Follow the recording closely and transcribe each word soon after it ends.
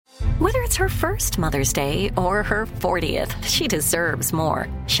Whether it's her first Mother's Day or her 40th, she deserves more.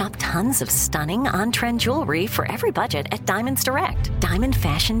 Shop tons of stunning on-trend jewelry for every budget at Diamonds Direct. Diamond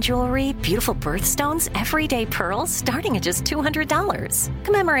fashion jewelry, beautiful birthstones, everyday pearls starting at just $200.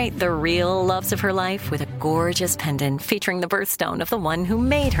 Commemorate the real loves of her life with a gorgeous pendant featuring the birthstone of the one who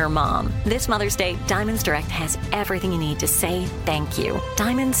made her mom. This Mother's Day, Diamonds Direct has everything you need to say thank you.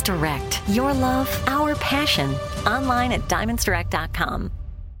 Diamonds Direct. Your love, our passion. Online at diamondsdirect.com.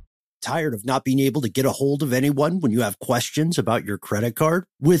 Tired of not being able to get a hold of anyone when you have questions about your credit card?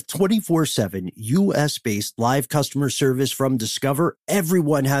 With 24/7 U.S.-based live customer service from Discover,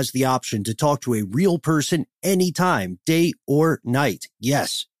 everyone has the option to talk to a real person anytime, day or night.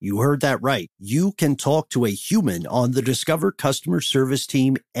 Yes, you heard that right. You can talk to a human on the Discover customer service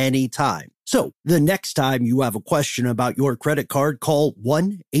team anytime. So the next time you have a question about your credit card, call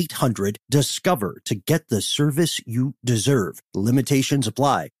 1-800-DISCOVER to get the service you deserve. Limitations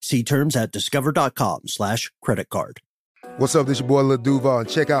apply. See terms at discover.com/credit card. What's up, this your boy Lil Duval, and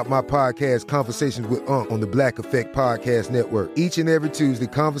check out my podcast, Conversations with Unc, on the Black Effect Podcast Network. Each and every Tuesday,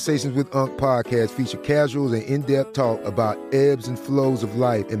 Conversations with Unc podcast feature casual and in-depth talk about ebbs and flows of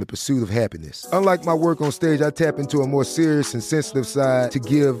life and the pursuit of happiness. Unlike my work on stage, I tap into a more serious and sensitive side to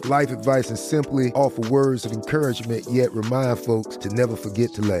give life advice and simply offer words of encouragement, yet remind folks to never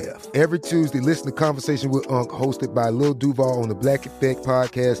forget to laugh. Every Tuesday, listen to Conversations with Unc, hosted by Lil Duval on the Black Effect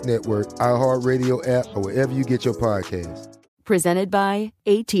Podcast Network, iHeartRadio app, or wherever you get your podcasts. Presented by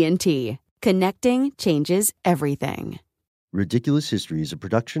AT&T. Connecting changes everything. Ridiculous History is a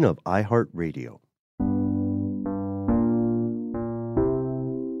production of iHeartRadio.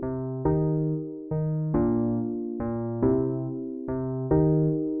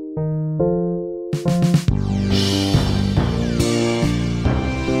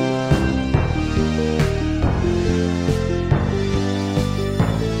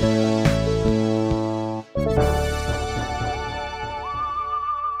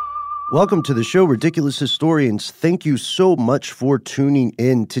 Welcome to the show, Ridiculous Historians. Thank you so much for tuning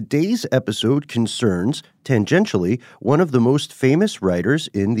in. Today's episode concerns, tangentially, one of the most famous writers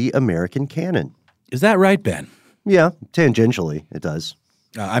in the American canon. Is that right, Ben? Yeah, tangentially, it does.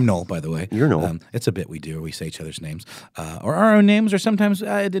 I'm Noel, by the way. You're Noel. It's a bit we do. We say each other's names. Or our own names, or sometimes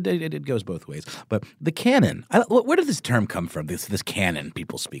it goes both ways. But the canon, where did this term come from, this canon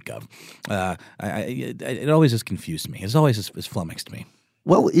people speak of? It always has confused me. It always has flummoxed me.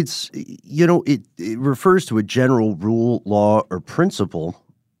 Well, it refers to a general rule, law, or principle,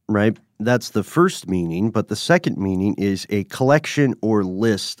 right? That's the first meaning, but the second meaning is a collection or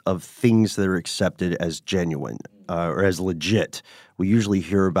list of things that are accepted as genuine or as legit. We usually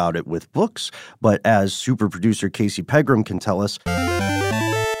hear about it with books, but as super producer Casey Pegram can tell us,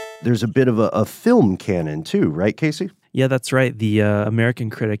 there's a bit of a film canon too, right, Casey? Yeah, that's right. The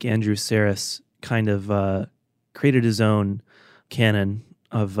American critic Andrew Sarris kind of created his own canon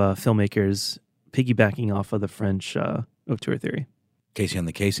of filmmakers piggybacking off of the French auteur theory. Casey on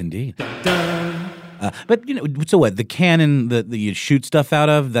the case, indeed. But, so what? The canon that you shoot stuff out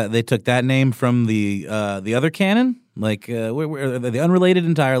of, that they took that name from the other canon? Like, are they unrelated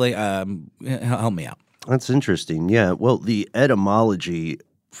entirely? Help me out. That's interesting. Yeah. Well, the etymology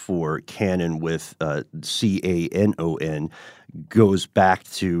for canon with C-A-N-O-N goes back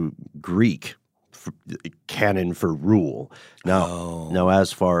to Greek. Canon for rule. Now,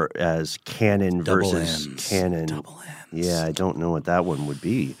 as far as canon versus canon, yeah, I don't know what that one would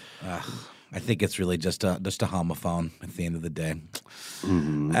be. I think it's really just a homophone at the end of the day.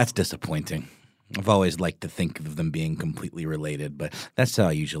 Mm-hmm. That's disappointing. I've always liked to think of them being completely related, but that's how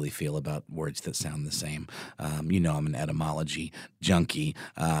I usually feel about words that sound the same. I'm an etymology junkie,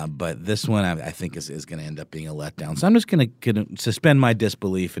 but this one I think is going to end up being a letdown. So I'm just going to suspend my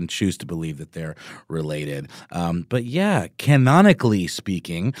disbelief and choose to believe that they're related. But yeah, canonically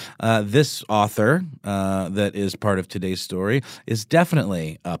speaking, this author that is part of today's story is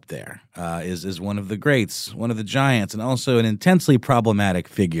definitely up there, is one of the greats, one of the giants, and also an intensely problematic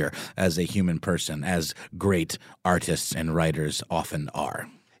figure as a human person, as great artists and writers often are.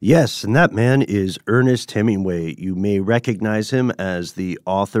 Yes, and that man is Ernest Hemingway. You may recognize him as the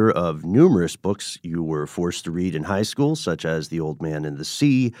author of numerous books you were forced to read in high school, such as The Old Man and the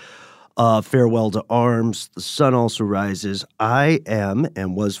Sea, Farewell to Arms, The Sun Also Rises. I am,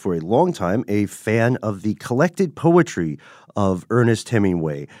 and was for a long time, a fan of the collected poetry of Ernest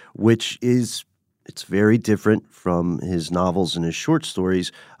Hemingway, which is... It's very different from his novels and his short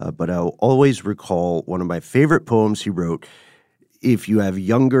stories, but I'll always recall one of my favorite poems he wrote. If you have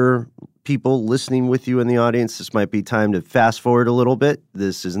younger people listening with you in the audience, this might be time to fast forward a little bit.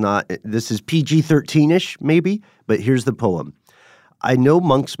 This is PG-13-ish maybe, but here's the poem. I know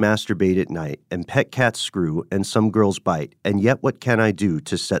monks masturbate at night, and pet cats screw, and some girls bite, and yet what can I do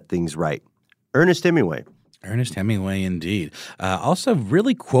to set things right? Ernest Hemingway. Ernest Hemingway, indeed. Also,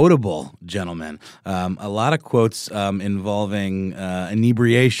 really quotable gentleman. A lot of quotes involving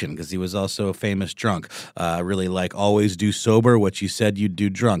inebriation, because he was also a famous drunk. Really like, always do sober what you said you'd do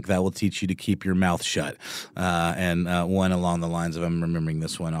drunk. That will teach you to keep your mouth shut. And one along the lines of, I'm remembering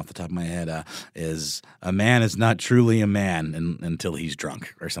this one off the top of my head, is a man is not truly a man until he's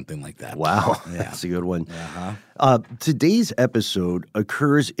drunk, or something like that. Wow, Yeah. that's a good one. Uh-huh. Today's episode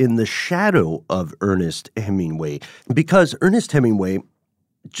occurs in the shadow of Ernest Hemingway, because Ernest Hemingway,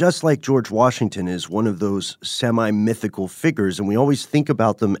 just like George Washington, is one of those semi-mythical figures, and we always think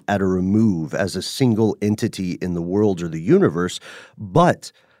about them at a remove as a single entity in the world or the universe.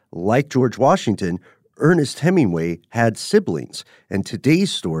 But like George Washington, Ernest Hemingway had siblings, and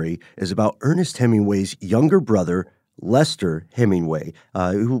today's story is about Ernest Hemingway's younger brother, Lester Hemingway,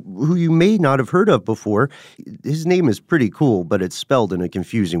 who you may not have heard of before. His name is pretty cool, but it's spelled in a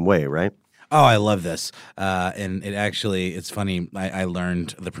confusing way, right? Oh, I love this. And it's funny, I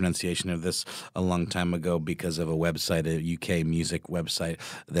learned the pronunciation of this a long time ago because of a website, a UK music website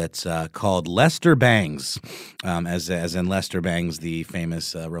that's called Lester Bangs, as in Lester Bangs, the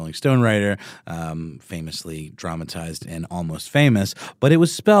famous Rolling Stone writer, famously dramatized in Almost Famous. But it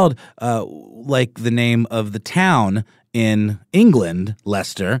was spelled like the name of the town in England,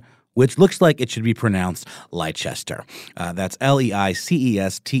 Leicester, which looks like it should be pronounced Leicester. That's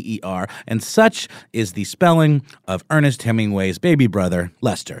Leicester, and such is the spelling of Ernest Hemingway's baby brother,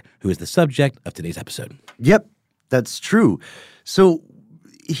 Lester, who is the subject of today's episode. Yep, that's true. So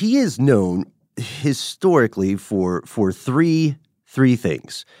he is known historically for three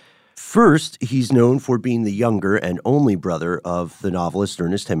things. First, he's known for being the younger and only brother of the novelist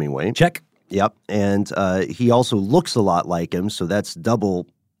Ernest Hemingway. Check. Yep, and he also looks a lot like him, so that's double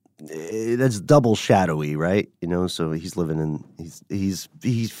shadowy, right? You know, so he's living in,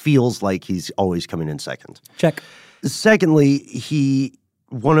 he feels like he's always coming in second. Check. Secondly,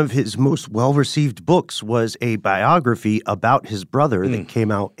 one of his most well-received books was a biography about his brother that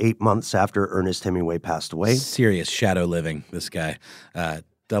came out 8 months after Ernest Hemingway passed away. Serious shadow living, this guy.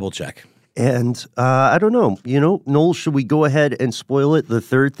 Double check. And I don't know, Noel, should we go ahead and spoil it? The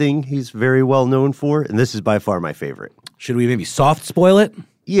third thing he's very well known for, and this is by far my favorite. Should we maybe soft spoil it?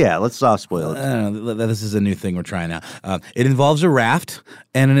 Yeah, let's soft spoil it. I don't know. This is a new thing we're trying now. It involves a raft,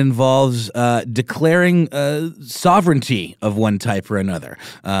 and it involves declaring sovereignty of one type or another,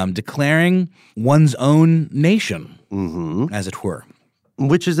 declaring one's own nation, as it were.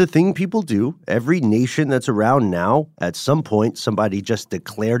 Which is a thing people do. Every nation that's around now, at some point, somebody just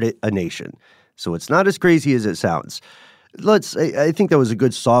declared it a nation. So it's not as crazy as it sounds. I think that was a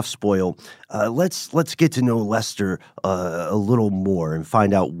good soft spoil. Let's get to know Lester a little more and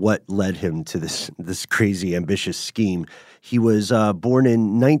find out what led him to this crazy, ambitious scheme. He was born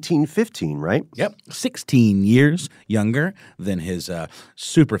in 1915, right? Yep, 16 years younger than his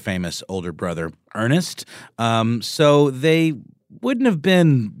super famous older brother, Ernest. So they wouldn't have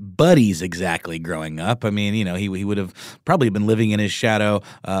been buddies exactly growing up. I mean, he would have probably been living in his shadow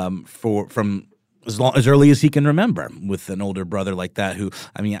from as early as he can remember, with an older brother like that. Who,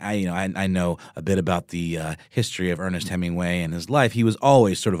 I know a bit about the history of Ernest Hemingway and his life. He was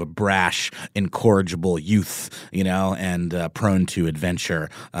always sort of a brash, incorrigible youth, and prone to adventure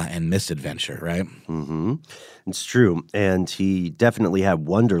and misadventure, right? Mm-hmm. It's true, and he definitely had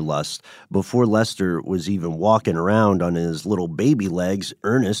wanderlust. Before Lester was even walking around on his little baby legs,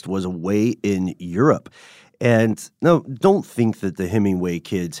 Ernest was away in Europe. And no, don't think that the Hemingway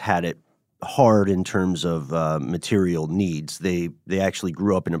kids had it hard in terms of material needs. They actually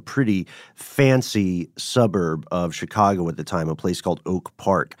grew up in a pretty fancy suburb of Chicago at the time, a place called Oak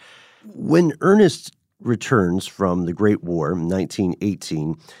Park. When Ernest returns from the Great War in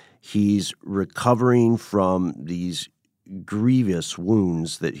 1918, he's recovering from these grievous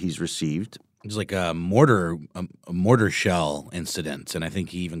wounds that he's received. It was like a mortar shell incident, and I think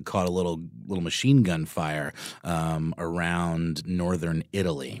he even caught a little machine gun fire around northern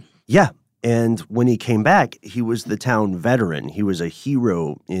Italy. Yeah. And when he came back, he was the town veteran. He was a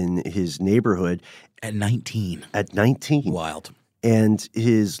hero in his neighborhood. At 19. At 19. Wild. And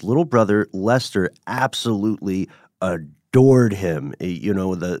his little brother, Lester, absolutely adored him.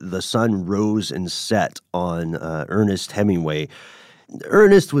 The sun rose and set on Ernest Hemingway.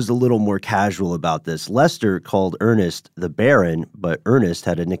 Ernest was a little more casual about this. Lester called Ernest the Baron, but Ernest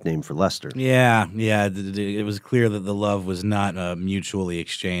had a nickname for Lester. Yeah. It was clear that the love was not mutually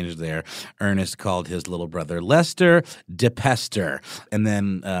exchanged there. Ernest called his little brother Lester de Pester, and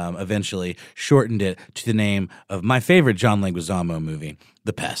then eventually shortened it to the name of my favorite John Leguizamo movie,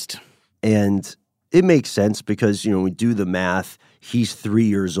 The Pest. And it makes sense because, we do the math. He's 3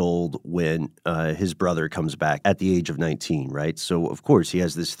 years old when his brother comes back at the age of 19, right? So, of course, he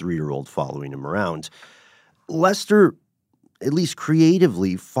has this 3-year-old following him around. Lester, at least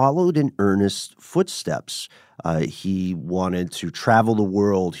creatively, followed in Ernest's footsteps. He wanted to travel the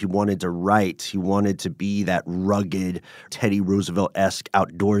world. He wanted to write. He wanted to be that rugged Teddy Roosevelt-esque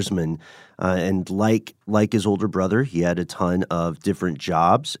outdoorsman. And like his older brother, he had a ton of different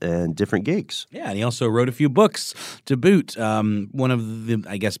jobs and different gigs. Yeah, and he also wrote a few books to boot. One of the,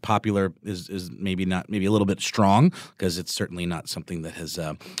 I guess, popular is maybe a little bit strong because it's certainly not something that has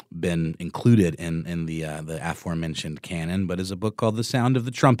been included in the aforementioned canon, but is a book called The Sound of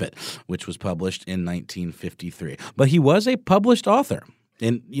the Trumpet, which was published in 1953. But he was a published author.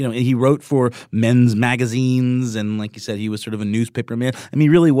 And, he wrote for men's magazines, and like you said, he was sort of a newspaper man. I mean, he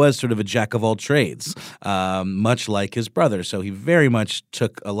really was sort of a jack of all trades, much like his brother. So he very much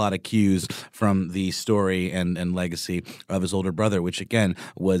took a lot of cues from the story and legacy of his older brother, which, again,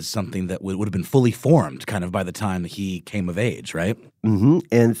 was something that would have been fully formed kind of by the time that he came of age, right? Mm-hmm.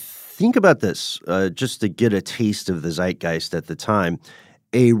 And think about this, just to get a taste of the zeitgeist at the time.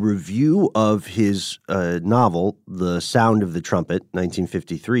 A review of his novel, The Sound of the Trumpet,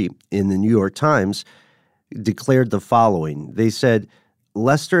 1953, in the New York Times declared the following. They said,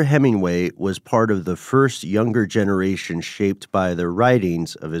 Lester Hemingway was part of the first younger generation shaped by the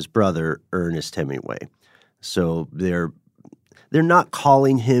writings of his brother, Ernest Hemingway. So they're not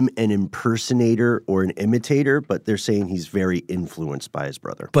calling him an impersonator or an imitator, but they're saying he's very influenced by his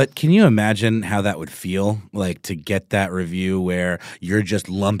brother. But can you imagine how that would feel, like to get that review where you're just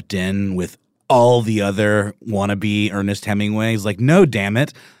lumped in with all the other wannabe Ernest Hemingways? Like, no, damn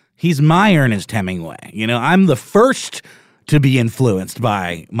it, he's my Ernest Hemingway. I'm the first to be influenced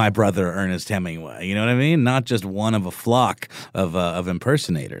by my brother Ernest Hemingway. You know what I mean? Not just one of a flock of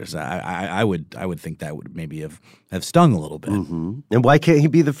impersonators. I would think that would maybe have stung a little bit. Mm-hmm. And why can't he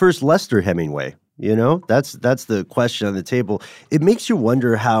be the first Lester Hemingway? That's the question on the table. It makes you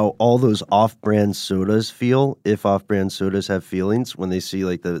wonder how all those off-brand sodas feel, if off-brand sodas have feelings when they see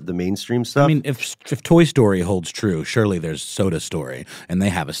like the mainstream stuff. I mean, if Toy Story holds true, surely there's Soda Story, and they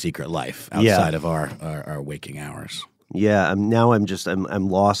have a secret life outside of our waking hours. Yeah, I'm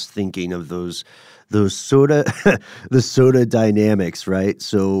lost thinking of those soda the soda dynamics, right?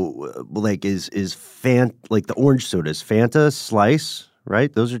 So like is like the orange sodas, Fanta, Slice,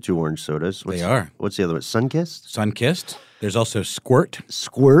 right? Those are two orange sodas. They are. What's the other one? Sunkist? Sunkist. There's also Squirt.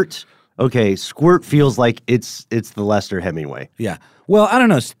 Squirt. Okay, Squirt feels like it's the Lester Hemingway. Yeah. Well, I don't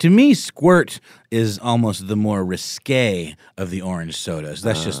know. To me, Squirt is almost the more risque of the orange sodas.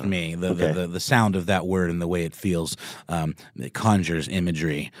 That's just me. The sound of that word and the way it feels, it conjures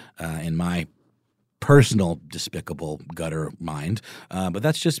imagery in my personal, despicable gutter mind. But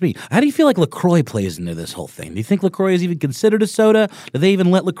that's just me. How do you feel like LaCroix plays into this whole thing? Do you think LaCroix is even considered a soda? Do they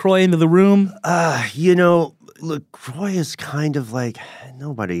even let LaCroix into the room? LaCroix is kind of like,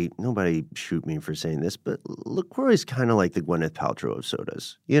 nobody shoot me for saying this, but LaCroix is kind of like the Gwyneth Paltrow of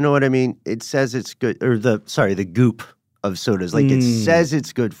sodas. You know what I mean? It says it's good, or the goop of sodas. Like it says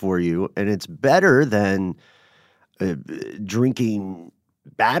it's good for you, and it's better than drinking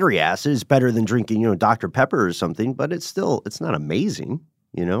battery acid. It's better than drinking, Dr. Pepper or something, but it's not amazing.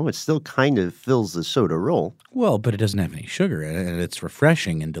 It still kind of fills the soda role. Well, but it doesn't have any sugar in it, and it's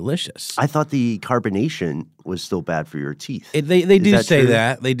refreshing and delicious. I thought the carbonation was still bad for your teeth. They do say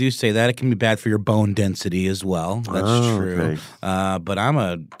that. They do say that. It can be bad for your bone density as well. That's true. Okay. But I'm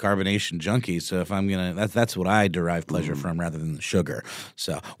a carbonation junkie, so if I'm going to – that's what I derive pleasure from rather than the sugar.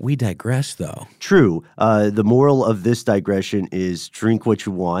 So we digress, though. True. The moral of this digression is drink what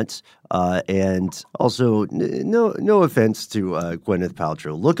you want. And also, no offense to Gwyneth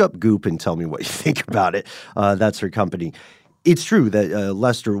Paltrow. Look up Goop and tell me what you think about it. That's her company. It's true that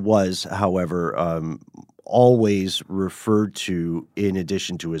Lester was, however, always referred to in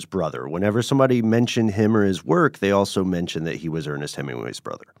addition to his brother. Whenever somebody mentioned him or his work, they also mentioned that he was Ernest Hemingway's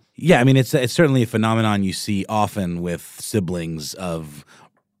brother. Yeah, I mean, it's certainly a phenomenon you see often with siblings of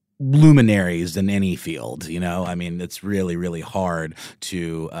luminaries in any field, you know? I mean, it's really, really hard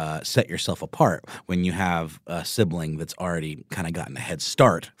to set yourself apart when you have a sibling that's already kind of gotten a head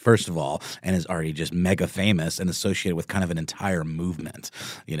start, first of all, and is already just mega famous and associated with kind of an entire movement,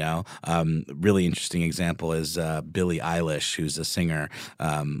 you know? Really interesting example is Billie Eilish, who's a singer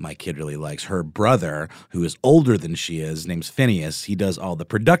my kid really likes. Her brother, who is older than she is, name's Phineas. He does all the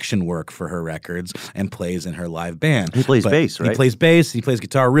production work for her records and plays in her live band. He plays bass, right? He plays bass. He plays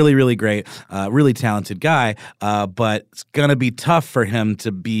guitar. Really, really great. Really talented guy. But it's going to be tough for him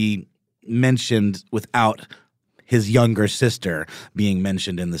to be mentioned without his younger sister being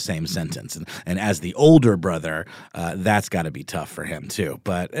mentioned in the same sentence. And as the older brother, that's got to be tough for him too.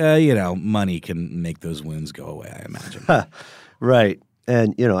 But, you know, money can make those wounds go away, I imagine. Right.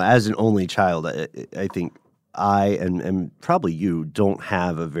 And, you know, as an only child, I think I and probably you don't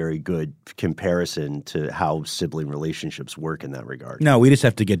have a very good comparison to how sibling relationships work in that regard. No, we just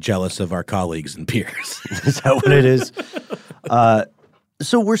have to get jealous of our colleagues and peers. Is that what it is?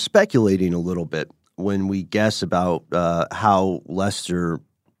 So we're speculating a little bit when we guess about how Lester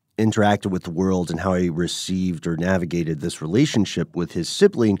interacted with the world and how he received or navigated this relationship with his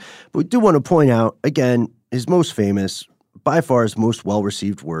sibling. But we do want to point out, again, his most famous, by far his most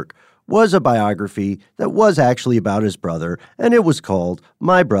well-received work was a biography that was actually about his brother, and it was called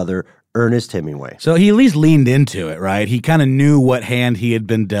My Brother, Ernest Hemingway. So he at least leaned into it, right? He kind of knew what hand he had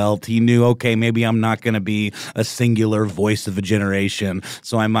been dealt. He knew, okay, maybe I'm not going to be a singular voice of a generation,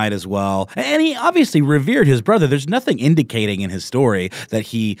 so I might as well. And he obviously revered his brother. There's nothing indicating in his story that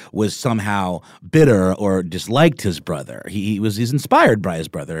he was somehow bitter or disliked his brother. He's inspired by his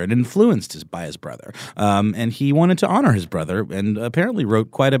brother and influenced by his brother. And he wanted to honor his brother and apparently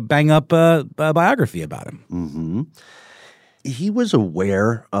wrote quite a bang-up biography about him. Mm-hmm. He was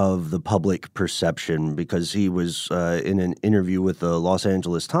aware of the public perception because he was in an interview with the Los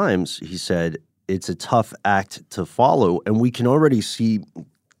Angeles Times. He said, it's a tough act to follow. And we can already see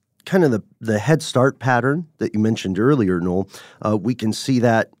kind of the Head Start pattern that you mentioned earlier, Noel. We can see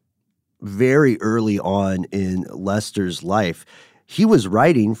that very early on in Lester's life. He was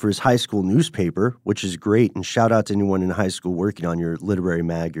writing for his high school newspaper, which is great, and shout out to anyone in high school working on your literary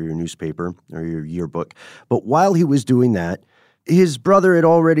mag or your newspaper or your yearbook. But while he was doing that, his brother had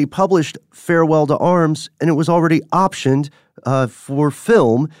already published Farewell to Arms, and it was already optioned for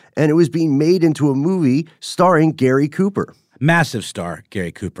film, and it was being made into a movie starring Gary Cooper. Massive star,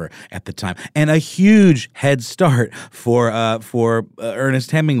 Gary Cooper, at the time, and a huge head start for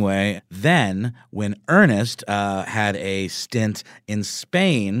Ernest Hemingway. Then, when Ernest had a stint in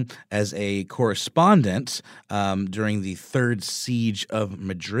Spain as a correspondent during the Third Siege of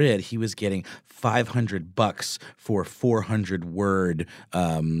Madrid, he was getting $500 for 400-word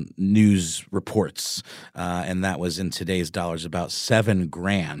news reports, and that was in today's dollars about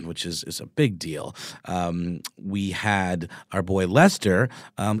 $7,000, which is a big deal. We had our boy Lester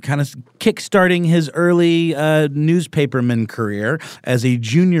kind of kickstarting his early newspaperman career as a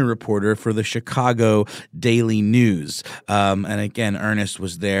junior reporter for the Chicago Daily News. And again, Ernest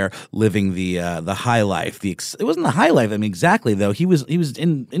was there living the high life. It wasn't the high life, I mean, exactly, though. He was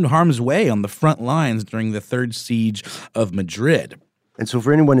in harm's way on the front lines during the Third Siege of Madrid. And so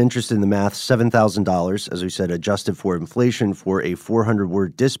for anyone interested in the math, $7,000, as we said, adjusted for inflation for a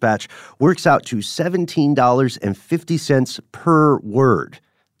 400-word dispatch, works out to $17.50 per word.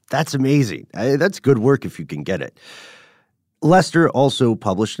 That's amazing. That's good work if you can get it. Lester also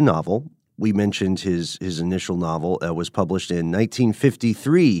published a novel. We mentioned his initial novel was published in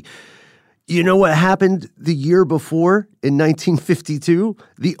 1953. You know what happened the year before, in 1952?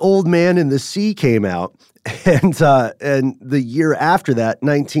 The Old Man and the Sea came out. And the year after that,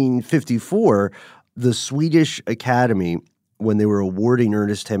 1954, the Swedish Academy, when they were awarding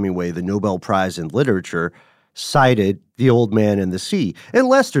Ernest Hemingway the Nobel Prize in Literature, cited The Old Man and the Sea. And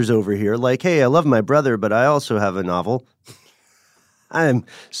Lester's over here like, hey, I love my brother, but I also have a novel. I'm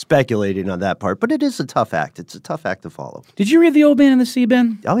speculating on that part, but it is a tough act. It's a tough act to follow. Did you read The Old Man and the Sea,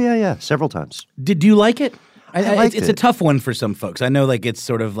 Ben? Oh, yeah, several times. Did you like it? I liked it's it. a tough one for some folks. I know, like, it's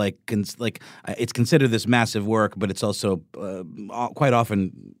sort of like it's considered this massive work, but it's also quite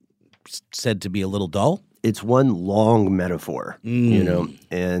often said to be a little dull. It's one long metaphor, you know,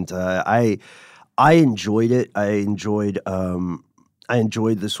 and I enjoyed it. I enjoyed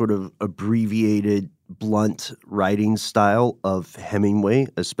the sort of abbreviated, blunt writing style of Hemingway,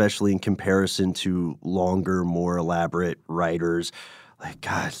 especially in comparison to longer, more elaborate writers. Like,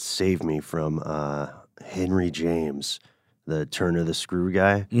 God, save me from Henry James, the Turn of the Screw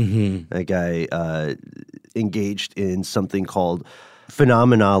guy. Mm-hmm. That guy engaged in something called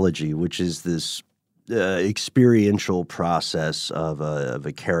phenomenology, which is this experiential process of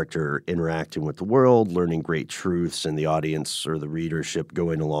a character interacting with the world, learning great truths, and the audience or the readership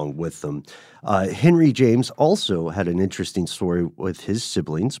going along with them. Henry James also had an interesting story with his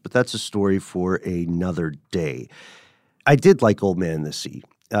siblings, but that's a story for another day. I did like Old Man and the Sea,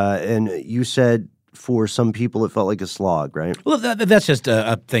 and you said for some people it felt like a slog, right? Well, that's just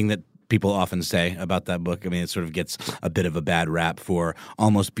a thing that people often say about that book. I mean, it sort of gets a bit of a bad rap for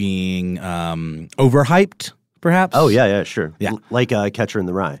almost being overhyped, perhaps. Oh, yeah, sure. Yeah. Like Catcher in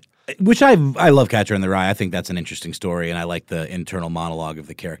the Rye. Which I love Catcher in the Rye. I think that's an interesting story, and I like the internal monologue of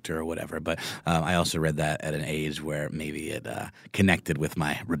the character or whatever. But I also read that at an age where maybe it connected with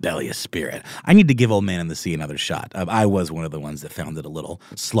my rebellious spirit. I need to give Old Man and the Sea another shot. I was one of the ones that found it a little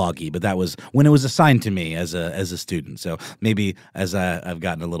sloggy, but that was when it was assigned to me as a student. So maybe as I've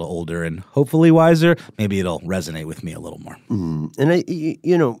gotten a little older and hopefully wiser, maybe it'll resonate with me a little more. And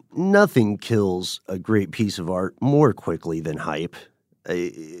nothing kills a great piece of art more quickly than hype.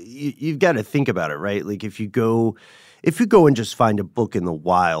 You've got to think about it, right? Like if you go and just find a book in the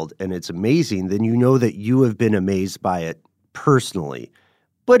wild and it's amazing, then you know that you have been amazed by it personally.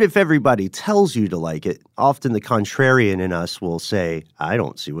 But if everybody tells you to like it, often the contrarian in us will say, I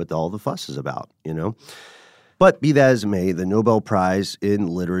don't see what all the fuss is about, But be that as it may, the Nobel Prize in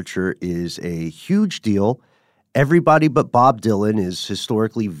Literature is a huge deal. Everybody but Bob Dylan is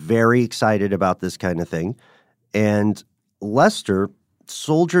historically very excited about this kind of thing. And Lester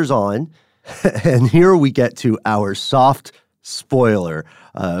soldiers on, and here we get to our soft spoiler.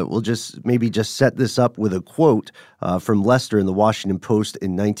 We'll just set this up with a quote from Lester in the Washington Post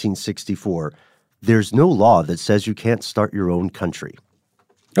in 1964. There's no law that says you can't start your own country.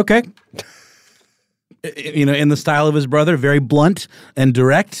 Okay. In the style of his brother, very blunt and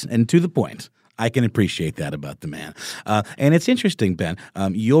direct and to the point. I can appreciate that about the man. And it's interesting, Ben.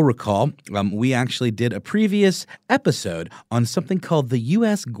 You'll recall we actually did a previous episode on something called the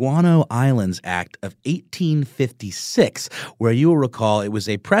U.S. Guano Islands Act of 1856, where you will recall it was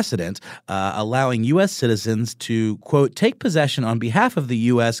a precedent allowing U.S. citizens to, quote, take possession on behalf of the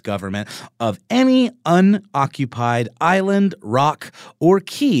U.S. government of any unoccupied island, rock, or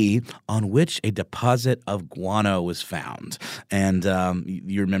key on which a deposit of guano was found. And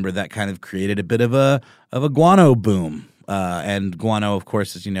you remember that kind of created a bit of a guano boom, and guano, of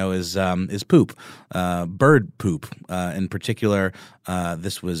course, as you know, is poop, bird poop. In particular,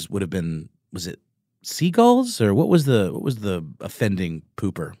 this was it seagulls, or what was the offending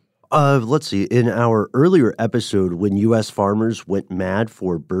pooper? Let's see. In our earlier episode, when U.S. farmers went mad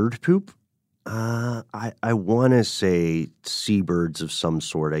for bird poop, I want to say seabirds of some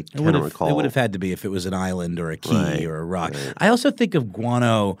sort. I can't recall. It would have had to be if it was an island or a key Right, or a rock. right. I also think of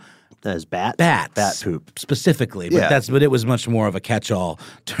guano as bats, bat poop specifically, but Yeah. but it was much more of a catch-all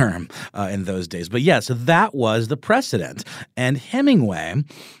term in those days. But yeah, so that was the precedent, and Hemingway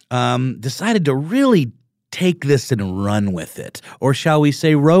decided to really take this and run with it, or shall we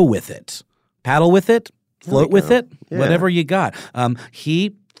say, row with it, paddle with it, float with it, Yeah. whatever you got.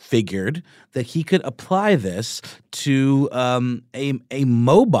 He figured that he could apply this to a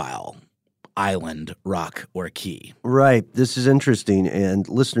mobile island, rock, or key. Right. This is interesting. And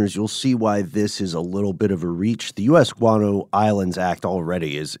listeners, you'll see why this is a little bit of a reach. The U.S. Guano Islands Act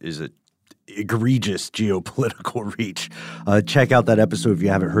already is an egregious geopolitical reach. Check out that episode if you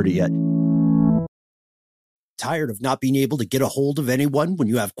haven't heard it yet. Tired of not being able to get a hold of anyone when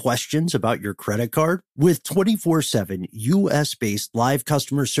you have questions about your credit card? With 24/7 U.S.-based live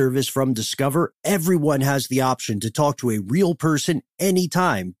customer service from Discover, everyone has the option to talk to a real person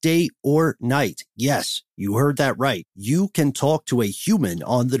anytime, day or night. Yes, you heard that right. You can talk to a human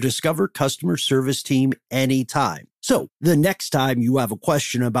on the Discover customer service team anytime. So the next time you have a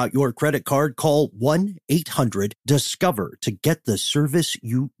question about your credit card, call 1-800-DISCOVER to get the service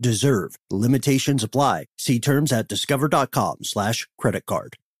you deserve. Limitations apply. See terms at discover.com/credit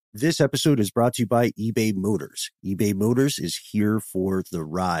card. This episode is brought to you by eBay Motors. eBay Motors is here for the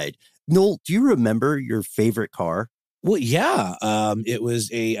ride. Noel, do you remember your favorite car? Well, yeah. It was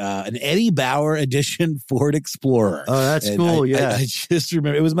an Eddie Bauer edition Ford Explorer. Oh, that's And cool, yeah. I just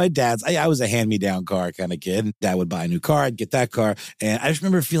remember it was my dad's. I was a hand-me-down car kind of kid. Dad would buy a new car. I'd get that car. And I just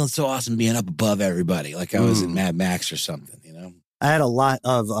remember feeling so awesome being up above everybody, like I was in Mad Max or something, I had a lot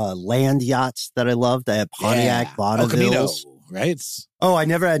of land yachts that I loved. I had Pontiac Yeah. El Camino, Bonnevilles. right? Oh, I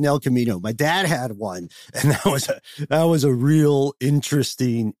never had an El Camino. My dad had one, and that was a real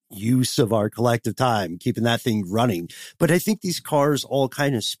interesting use of our collective time, keeping that thing running. But I think these cars all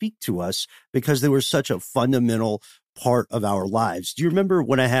kind of speak to us because they were such a fundamental part of our lives. Do you remember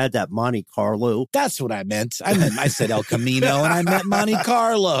when I had that Monte Carlo? That's what I meant. I said El Camino and I meant Monte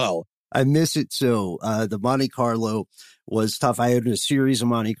Carlo. I miss it so. The Monte Carlo was tough. I had a series of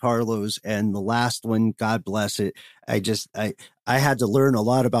Monte Carlos, and the last one, God bless it, I had to learn a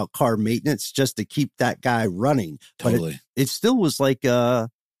lot about car maintenance just to keep that guy running. Totally. But it still was like a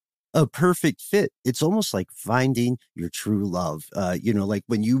perfect fit. It's almost like finding your true love. Like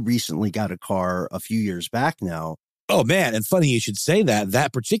when you recently got a car a few years back now. Oh, man. And funny you should say that.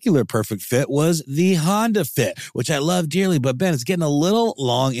 That particular perfect fit was the Honda Fit, which I love dearly. But, Ben, it's getting a little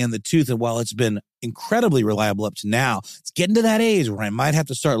long in the tooth. And while it's been incredibly reliable up to now, it's getting to that age where I might have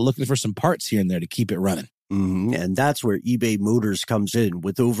to start looking for some parts here and there to keep it running. Mm-hmm. And that's where eBay Motors comes in.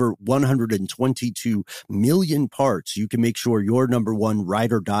 With over 122 million parts, you can make sure your number one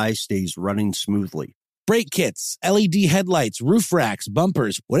ride or die stays running smoothly. Brake kits, LED headlights, roof racks,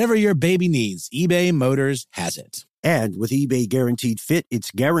 bumpers, whatever your baby needs, eBay Motors has it. And with eBay Guaranteed Fit,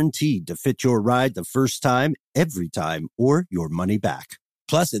 it's guaranteed to fit your ride the first time, every time, or your money back.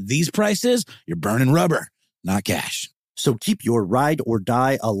 Plus, at these prices, you're burning rubber, not cash. So keep your ride or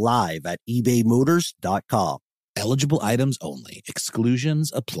die alive at ebaymotors.com. Eligible items only.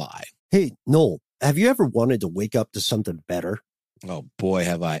 Exclusions apply. Hey, Noel, have you ever wanted to wake up to something better? Oh, boy,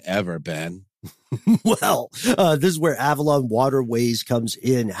 have I ever, Ben. Well, this is where Avalon Waterways comes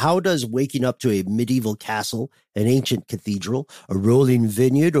in. How does waking up to a medieval castle, an ancient cathedral, a rolling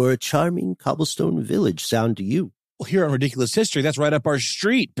vineyard, or a charming cobblestone village sound to you? Well, here on Ridiculous History, that's right up our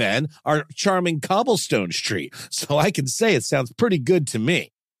street, Ben, our charming cobblestone street. So I can say it sounds pretty good to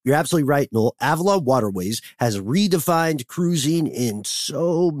me. You're absolutely right, Noel. Avalon Waterways has redefined cruising in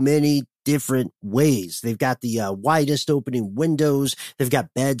so many different ways. They've got the widest opening windows. They've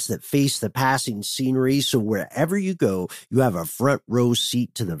got beds that face the passing scenery. So wherever you go, you have a front row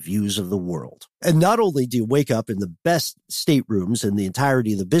seat to the views of the world. And not only do you wake up in the best staterooms in the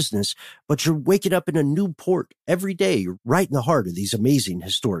entirety of the business, but you're waking up in a new port every day. You're right in the heart of these amazing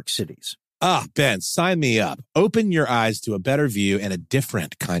historic cities. Ah, Ben, sign me up. Open your eyes to a better view and a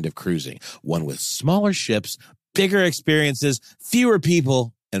different kind of cruising. One with smaller ships, bigger experiences, fewer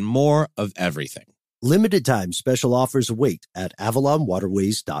people, and more of everything. Limited time special offers await at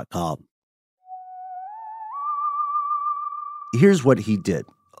avalonwaterways.com. Here's what he did.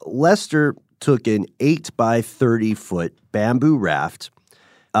 Lester took an 8 by 30 foot bamboo raft.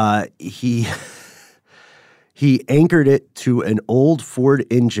 He anchored it to an old Ford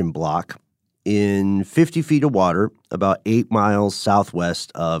engine block in 50 feet of water, about 8 miles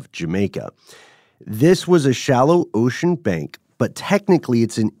southwest of Jamaica. This was a shallow ocean bank, but technically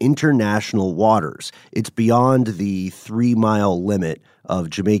it's in international waters. It's beyond the 3-mile limit of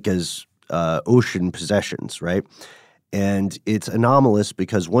Jamaica's ocean possessions, right? And it's anomalous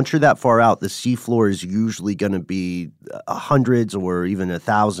because once you're that far out, the seafloor is usually going to be hundreds or even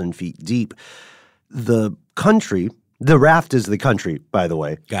 1,000 feet deep. The raft is the country, by the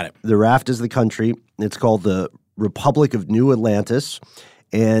way. Got it. The raft is the country. It's called the Republic of New Atlantis.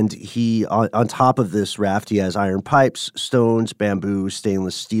 And he, on top of this raft, he has iron pipes, stones, bamboo,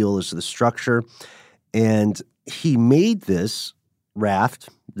 stainless steel as the structure. And he made this raft,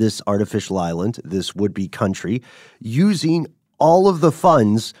 this artificial island, this would-be country, using all of the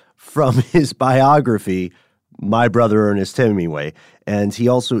funds from his biography, My Brother Ernest Hemingway. And he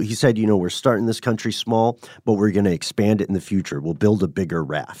said, we're starting this country small, but we're going to expand it in the future. We'll build a bigger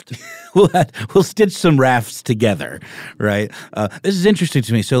raft. We'll stitch some rafts together, right? This is interesting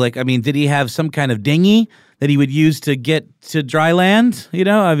to me. So, did he have some kind of dinghy that he would use to get to dry land?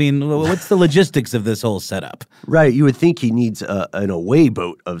 What's the logistics of this whole setup? Right. You would think he needs an away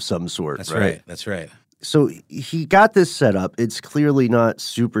boat of some sort. That's right. That's right. So he got this set up. It's clearly not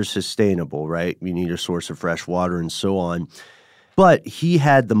super sustainable, right? You need a source of fresh water and so on. But he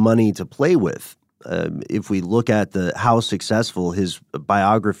had the money to play with. If we look at how successful his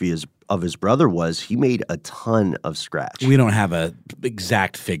biography of his brother was, he made a ton of scratch. We don't have a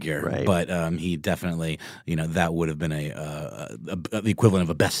exact figure, right, but he definitely, that would have been the equivalent of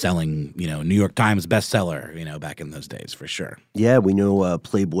a best-selling, New York Times bestseller, back in those days for sure. Yeah, we know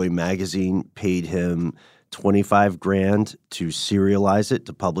Playboy magazine paid him $25,000 to serialize it,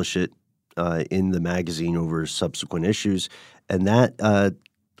 to publish it in the magazine over subsequent issues, and that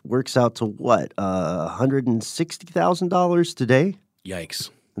works out to what, $160,000 today?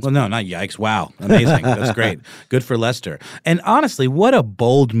 Yikes. Well, no, not yikes. Wow. Amazing. That's great. Good for Lester. And honestly, what a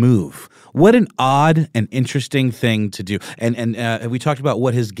bold move. What an odd and interesting thing to do. And have we talked about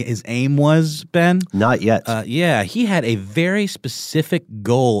what his aim was, Ben? Not yet. Yeah, he had a very specific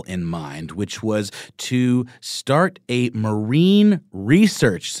goal in mind, which was to start a marine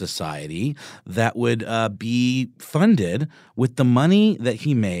research society that would be funded with the money that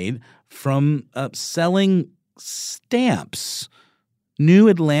he made from selling stamps. New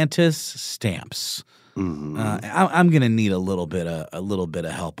Atlantis stamps. I'm going to need a little bit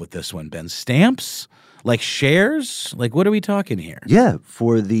of help with this one, Ben. Stamps? Like shares? Like what are we talking here? Yeah,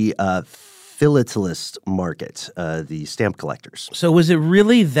 for the philatelist market, the stamp collectors. So was it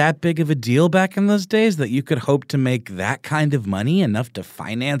really that big of a deal back in those days that you could hope to make that kind of money, enough to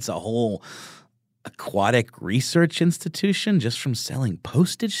finance a whole aquatic research institution just from selling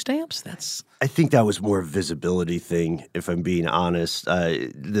postage stamps? I think that was more a visibility thing, if I'm being honest.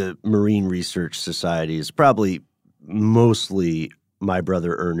 The Marine Research Society is probably mostly my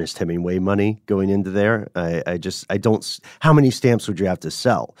brother Ernest Hemingway money going into there. I don't. How many stamps would you have to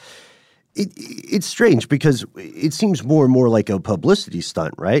sell? It's strange because it seems more and more like a publicity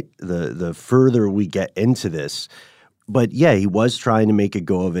stunt, right? The further we get into this. But yeah, he was trying to make a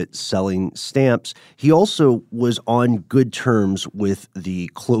go of it, selling stamps. He also was on good terms with the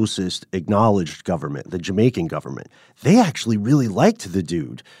closest acknowledged government, the Jamaican government. They actually really liked the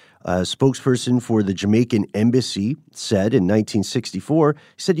dude. A spokesperson for the Jamaican embassy said in 1964,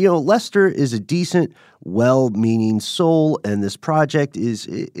 he said, Lester is a decent, well-meaning soul, and this project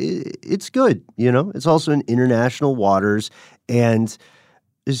it's good, It's also in international waters, and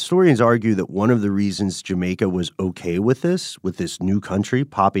historians argue that one of the reasons Jamaica was okay with this new country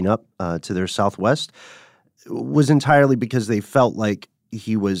popping up to their southwest, was entirely because they felt like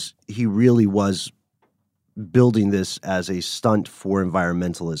he really was building this as a stunt for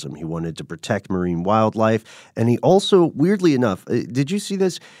environmentalism. He wanted to protect marine wildlife, and he also, weirdly enough, did you see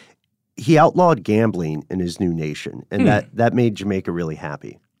this? He outlawed gambling in his new nation, and that made Jamaica really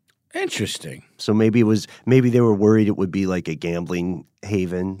happy. Interesting. So maybe they were worried it would be like a gambling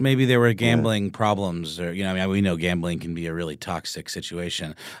haven. Maybe there were gambling problems, or we know gambling can be a really toxic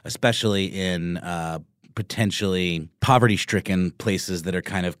situation, especially in potentially poverty-stricken places that are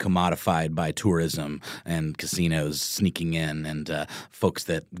kind of commodified by tourism and casinos sneaking in, and folks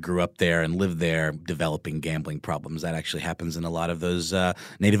that grew up there and lived there developing gambling problems. That actually happens in a lot of those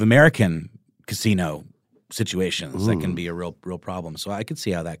Native American casino situations. That can be a real problem. So I could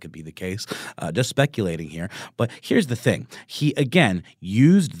see how that could be the case. Just speculating here. But here's the thing. He, again,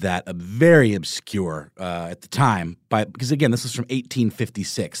 used that very obscure at the time, because, again, this is from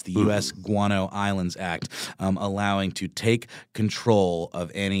 1856, the U.S. Guano Islands Act, allowing to take control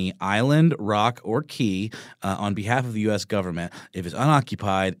of any island, rock, or key on behalf of the U.S. government if it's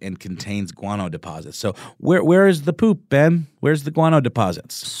unoccupied and contains guano deposits. So where is the poop, Ben? Where's the guano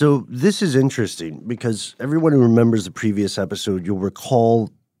deposits? So this is interesting because everyone who remembers the previous episode, you'll recall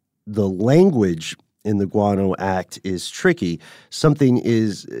the language in the Guano Act is tricky. Something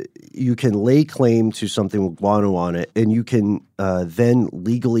is, you can lay claim to something with guano on it, and you can then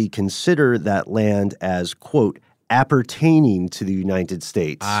legally consider that land as, quote, appertaining to the United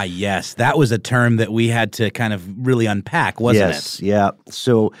States. Ah, yes. That was a term that we had to kind of really unpack, wasn't it? Yes, yeah.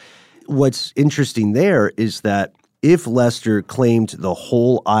 So what's interesting there is that if Lester claimed the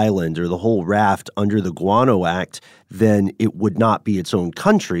whole island or the whole raft under the Guano Act, then it would not be its own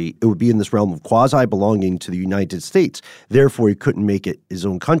country. It would be in this realm of quasi-belonging to the United States. Therefore, he couldn't make it his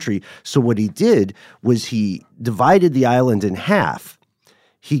own country. So what he did was he divided the island in half.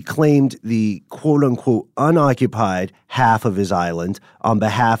 He claimed the quote-unquote unoccupied half of his island on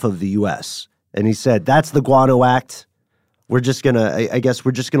behalf of the U.S. And he said, that's the Guano Act. We're just going to, I guess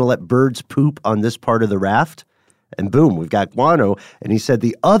we're just going to let birds poop on this part of the raft. And boom, we've got guano. And he said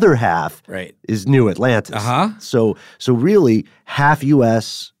the other half is New Atlantis. So really, half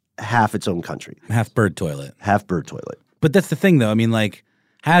U.S., half its own country. Half bird toilet. Half bird toilet. But that's the thing, though. I mean, like,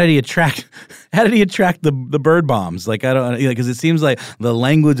 how did he attract the bird bombs? Like, I don't, because it seems like the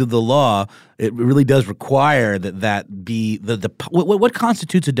language of the law, it really does require that be what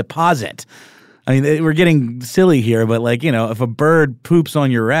constitutes a deposit. I mean, we're getting silly here, but if a bird poops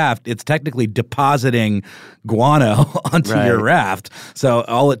on your raft, it's technically depositing guano onto your raft. So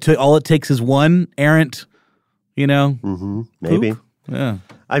all it takes is one errant, maybe. Poop? Yeah.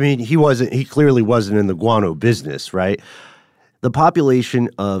 I mean, he clearly wasn't in the guano business, right? The population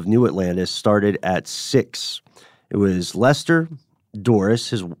of New Atlantis started at 6. It was Lester,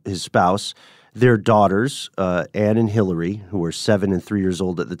 Doris, his spouse, their daughters, Anne and Hillary, who were 7 and 3 years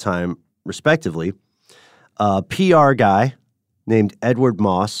old at the time, respectively, a PR guy named Edward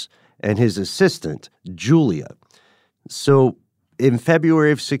Moss, and his assistant, Julia. So in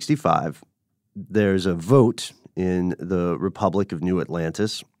February of 65, there's a vote in the Republic of New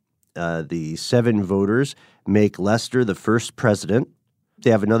Atlantis. The 7 voters make Lester the first president.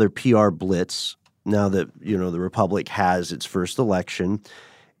 They have another PR blitz now that, the Republic has its first election,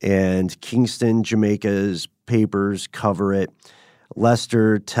 and Kingston, Jamaica's papers cover it.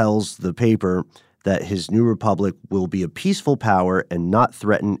 Lester tells the paper that his new republic will be a peaceful power and not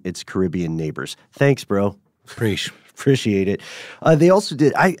threaten its Caribbean neighbors. Thanks, bro. Appreciate it. They also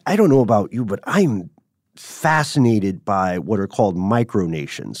did, I don't know about you, but I'm fascinated by what are called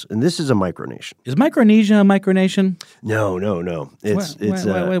micronations. And this is a micronation. Is Micronesia a micronation? No. Where's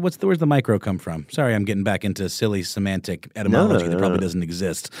the micro come from? Sorry, I'm getting back into silly semantic etymology that probably doesn't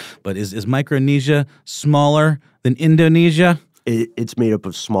exist. But is Micronesia smaller than Indonesia? It's made up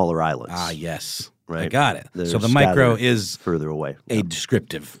of smaller islands. Ah, yes. Right. I got it. They're So the micro scattered is further away. a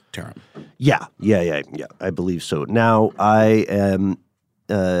descriptive term. Yeah. I believe so. Now, I am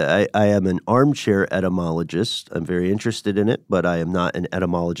an armchair etymologist. I'm very interested in it, but I am not an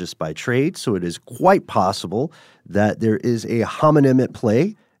etymologist by trade. So it is quite possible that there is a homonym at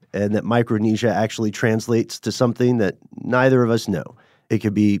play and that Micronesia actually translates to something that neither of us know. It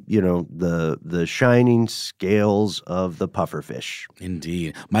could be, the shining scales of the pufferfish.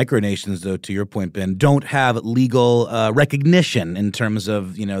 Indeed. Micronations, though, to your point, Ben, don't have legal recognition in terms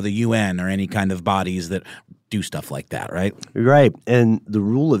of, the UN or any kind of bodies that do stuff like that, right? Right. And the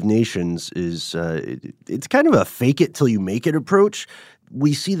rule of nations is it's kind of a fake it till you make it approach.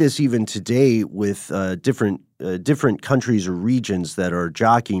 We see this even today with different countries or regions that are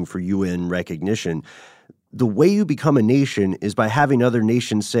jockeying for UN recognition. The way you become a nation is by having other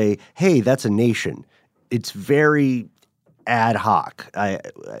nations say, hey, that's a nation. It's very ad hoc.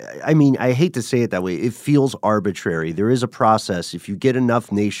 I mean, I hate to say it that way. It feels arbitrary. There is a process. If you get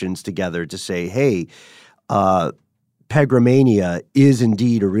enough nations together to say, hey, Pegramania is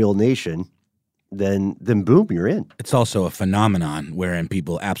indeed a real nation, then boom, you're in. It's also a phenomenon wherein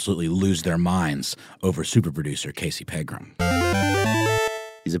people absolutely lose their minds over super producer Casey Pegram.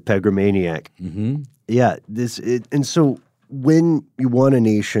 He's a Pegramaniac. Mm-hmm. Yeah, and so when you want a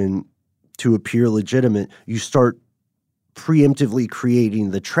nation to appear legitimate, you start preemptively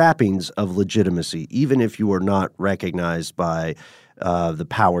creating the trappings of legitimacy, even if you are not recognized by the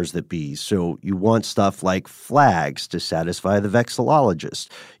powers that be. So you want stuff like flags to satisfy the vexillologist.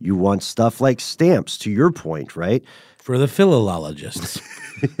 You want stuff like stamps, to your point, right? For the philologists.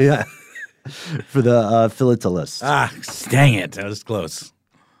 Yeah, for the philatelists. Ah, dang it. That was close.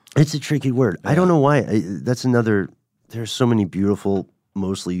 It's a tricky word. Yeah. I don't know why. That's another – there's so many beautiful,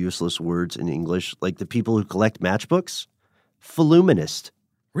 mostly useless words in English. Like the people who collect matchbooks, voluminist.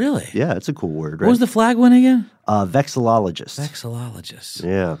 Really? Yeah, it's a cool word, right? What was the flag one again? Vexillologist. Vexillologist.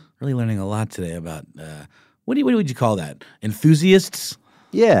 Yeah. Really learning a lot today about what would you call that? Enthusiasts?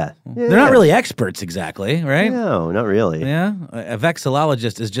 Yeah. They're not really experts exactly, right? No, not really. Yeah. A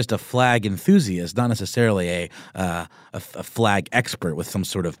vexillologist is just a flag enthusiast, not necessarily a flag expert with some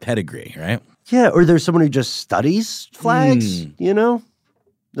sort of pedigree, right? Yeah, or there's someone who just studies flags, They're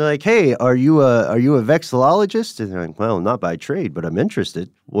like, hey, are you a vexillologist? And they're like, well, not by trade, but I'm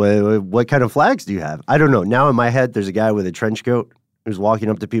interested. What kind of flags do you have? I don't know. Now in my head, there's a guy with a trench coat who's walking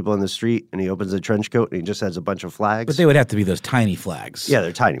up to people in the street, and he opens a trench coat, and he just has a bunch of flags. But they would have to be those tiny flags. Yeah,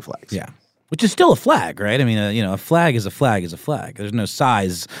 they're tiny flags. Yeah. Which is still a flag, right? I mean, a flag is a flag is a flag. There's no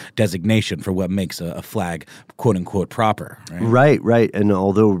size designation for what makes a flag, quote unquote, proper, right? Right. And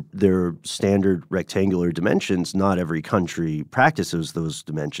although they're standard rectangular dimensions, not every country practices those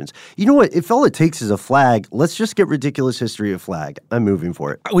dimensions. You know what? If all it takes is a flag, let's just get ridiculous history of flag. I'm moving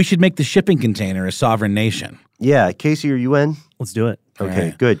for it. We should make the shipping container a sovereign nation. Yeah. Casey, are you in? Let's do it. Okay,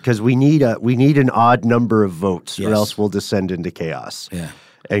 right. Good. Because we need an odd number of votes, yes. or else we'll descend into chaos. Yeah.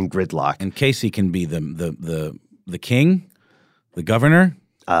 And gridlock. And Casey can be the king, the governor,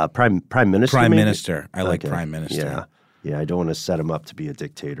 prime minister. Prime maybe? minister. I like prime minister. Yeah. I don't want to set him up to be a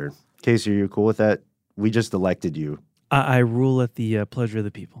dictator. Casey, are you cool with that? We just elected you. I rule at the pleasure of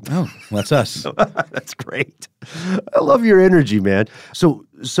the people. Oh, that's us. That's great. I love your energy, man. So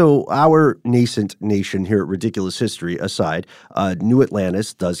our nascent nation here at Ridiculous History aside, New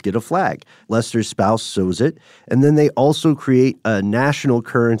Atlantis does get a flag. Lester's spouse sews it, and then they also create a national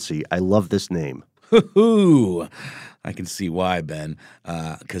currency. I love this name. Hoo-hoo. I can see why, Ben.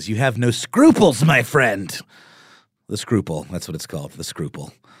 Because you have no scruples, my friend. The scruple. That's what it's called, the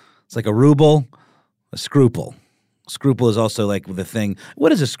scruple. It's like a ruble, a scruple. Scruple is also like the thing.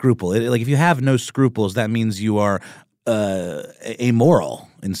 What is a scruple? Like if you have no scruples, that means you are amoral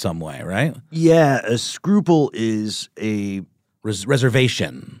in some way, right? Yeah, a scruple is a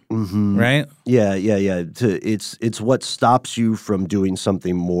reservation, right? Yeah. It's what stops you from doing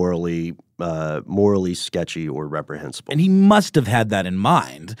something morally sketchy or reprehensible. And he must have had that in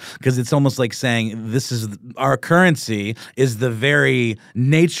mind, because it's almost like saying this is our currency is the very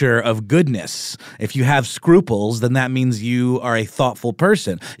nature of goodness. If you have scruples, then that means you are a thoughtful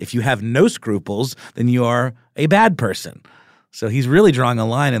person. If you have no scruples, then you are a bad person. So he's really drawing a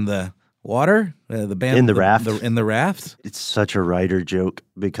line in the Water? The band In the raft. In the raft? It's such a writer joke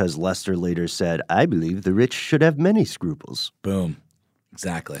because Lester later said, "I believe the rich should have many scruples." Boom.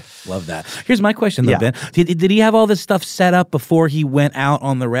 Exactly. Love that. Here's my question, though, Yeah. Ben. Did he have all this stuff set up before he went out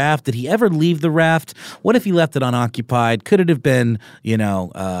on the raft? Did he ever leave the raft? What if he left it unoccupied? Could it have been,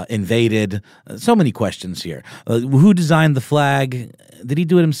 invaded? So many questions here. Who designed the flag? Did he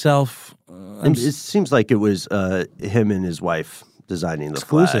do it himself? It seems like it was him and his wife designing the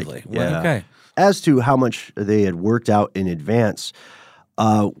Exclusively. flag. Well, okay. As to how much they had worked out in advance,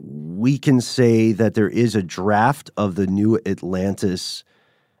 we can say that there is a draft of the New Atlantis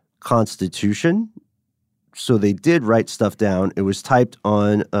Constitution. So they did write stuff down. It was typed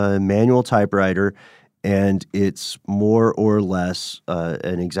on a manual typewriter, and it's more or less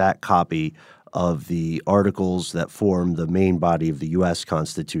an exact copy of the articles that form the main body of the U.S.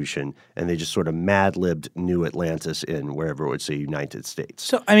 Constitution, and they just sort of mad-libbed New Atlantis in wherever it would say United States.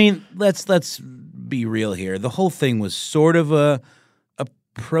 So, I mean, let's be real here. The whole thing was sort of a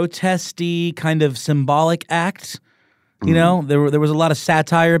protesty kind of symbolic act. You know, there was a lot of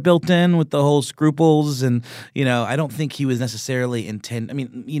satire built in with the whole scruples, and I don't think he was necessarily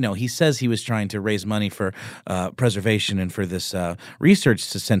he says he was trying to raise money for preservation and for this research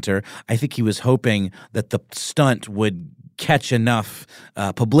center. I think he was hoping that the stunt would catch enough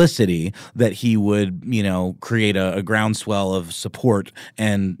publicity that he would, create a groundswell of support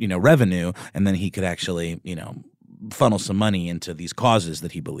and revenue, and then he could actually, funnel some money into these causes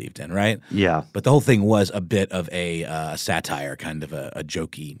that he believed in, right? Yeah. But the whole thing was a bit of a satire, kind of a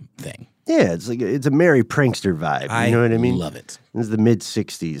jokey thing. Yeah, it's a merry prankster vibe. You know what I mean? Love it. This is the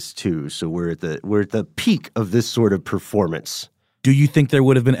mid-'60s too, so we're at the peak of this sort of performance. Do you think there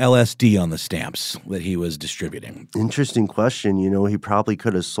would have been LSD on the stamps that he was distributing? Interesting question. He probably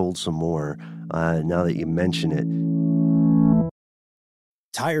could have sold some more now that you mention it.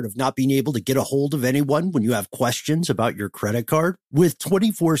 Tired of not being able to get a hold of anyone when you have questions about your credit card? With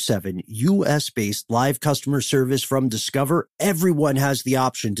 24/7 U.S.-based live customer service from Discover, everyone has the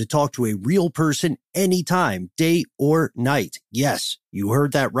option to talk to a real person anytime, day or night. Yes, you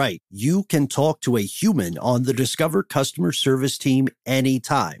heard that right. You can talk to a human on the Discover customer service team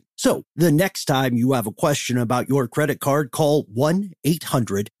anytime. So the next time you have a question about your credit card, call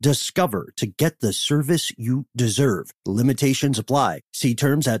 1-800-DISCOVER to get the service you deserve. Limitations apply. See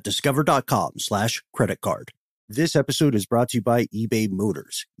terms at discover.com/credit card. This episode is brought to you by eBay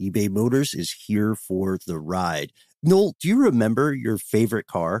Motors. eBay Motors is here for the ride. Noel, do you remember your favorite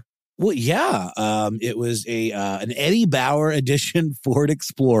car? Well, yeah. It was an Eddie Bauer edition Ford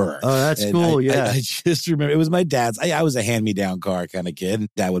Explorer. Oh, that's cool. I just remember it was my dad's. I was a hand-me-down car kind of kid.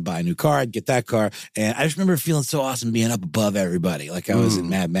 Dad would buy a new car. I'd get that car. And I just remember feeling so awesome being up above everybody, like I was in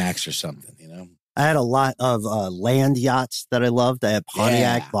Mad Max or something, I had a lot of land yachts that I loved. I had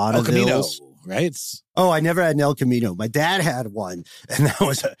Pontiac Bonnevilles. Right? Oh, I never had an El Camino. My dad had one, and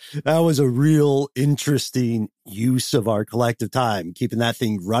that was a real interesting use of our collective time, keeping that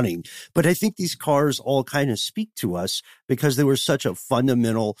thing running. But I think these cars all kind of speak to us because they were such a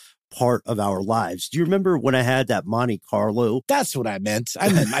fundamental part of our lives. Do you remember when I had that Monte Carlo? That's what I meant.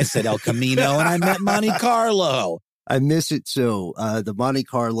 I said El Camino, and I meant Monte Carlo. I miss it so. The Monte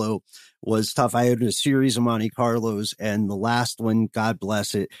Carlo was tough. I had a series of Monte Carlos, and the last one, God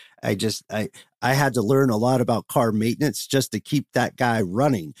bless it, I had to learn a lot about car maintenance just to keep that guy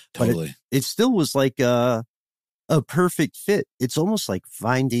running. Totally. But it still was like a perfect fit. It's almost like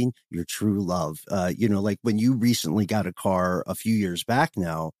finding your true love. Like when you recently got a car a few years back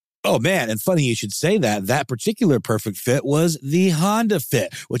now. Oh, man. And funny you should say that. That particular perfect fit was the Honda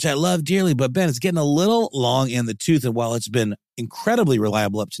Fit, which I love dearly. But, Ben, it's getting a little long in the tooth. And while it's been incredibly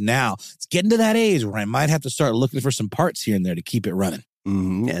reliable up to now, it's getting to that age where I might have to start looking for some parts here and there to keep it running.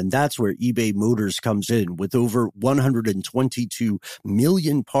 And that's where eBay Motors comes in. With over 122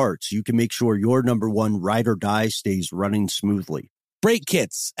 million parts, you can make sure your number one ride or die stays running smoothly. Brake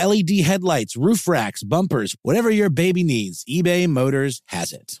kits, LED headlights, roof racks, bumpers, whatever your baby needs, eBay Motors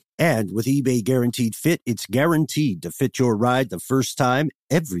has it. And with eBay Guaranteed Fit, it's guaranteed to fit your ride the first time,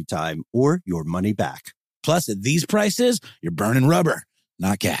 every time, or your money back. Plus, at these prices, you're burning rubber,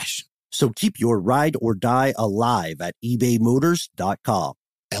 not cash. So keep your ride or die alive at ebaymotors.com.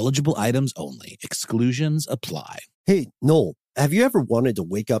 Eligible items only. Exclusions apply. Hey, Noel, have you ever wanted to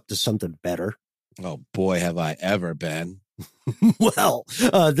wake up to something better? Oh, boy, have I ever, Ben. Well,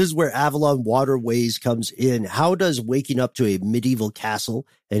 this is where Avalon Waterways comes in. How does waking up to a medieval castle,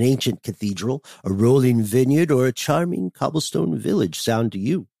 an ancient cathedral, a rolling vineyard, or a charming cobblestone village sound to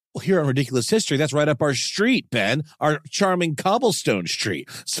you? Well, here on Ridiculous History, that's right up our street, Ben, our charming cobblestone street.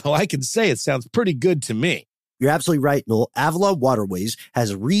 So I can say it sounds pretty good to me. You're absolutely right, Noel. Avalon Waterways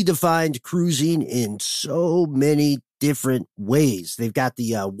has redefined cruising in so many different ways. They've got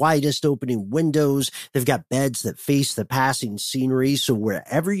the widest opening windows. They've got beds that face the passing scenery. So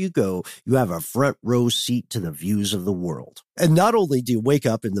wherever you go, you have a front row seat to the views of the world. And not only do you wake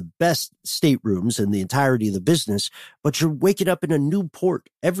up in the best staterooms in the entirety of the business, but you're waking up in a new port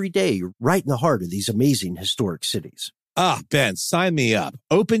every day. You're right in the heart of these amazing historic cities. Ah, Ben, sign me up.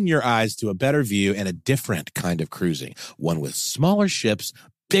 Open your eyes to a better view and a different kind of cruising. One with smaller ships,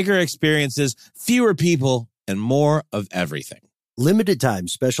 bigger experiences, fewer people, and more of everything. Limited time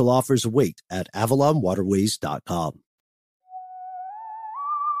special offers await at avalonwaterways.com.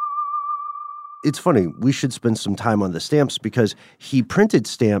 It's funny, we should spend some time on the stamps because he printed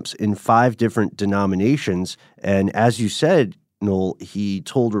stamps in 5 different denominations. And as you said, Noel, he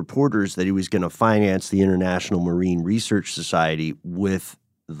told reporters that he was going to finance the International Marine Research Society with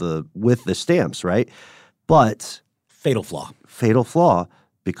the stamps, right? But fatal flaw,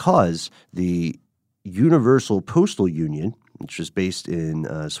 because the Universal Postal Union, which is based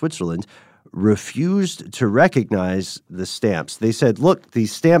in Switzerland, refused to recognize the stamps. They said, look,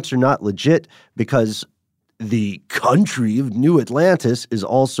 these stamps are not legit because the country of New Atlantis is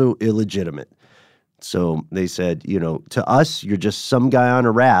also illegitimate. So they said, to us, you're just some guy on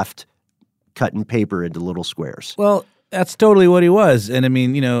a raft cutting paper into little squares. Well, that's totally what he was. And I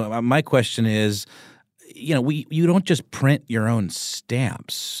mean, my question is, you don't just print your own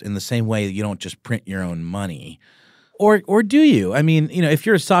stamps in the same way that you don't just print your own money. Or do you? I mean, if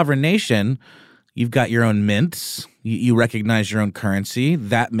you're a sovereign nation, you've got your own mints, you recognize your own currency,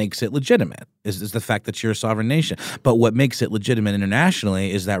 that makes it legitimate, is the fact that you're a sovereign nation. But what makes it legitimate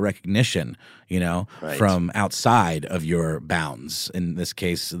internationally is that recognition, right, from outside of your bounds, in this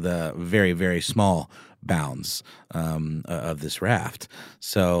case, the very, very small bounds of this raft.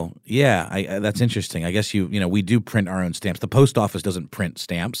 So, yeah, that's interesting. I guess we do print our own stamps. The post office doesn't print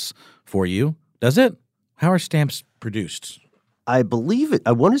stamps for you, does it? How are stamps produced? I believe it.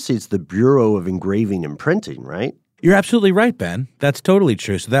 I want to say it's the Bureau of Engraving and Printing, right? You're absolutely right, Ben. That's totally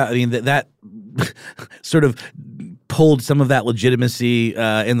true. So that sort of pulled some of that legitimacy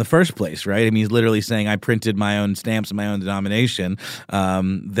in the first place, right? I mean, he's literally saying, I printed my own stamps in my own denomination.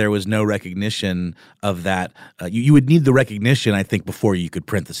 There was no recognition of that. You would need the recognition, I think, before you could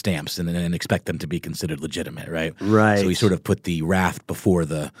print the stamps and expect them to be considered legitimate, right? Right. So he sort of put the raft before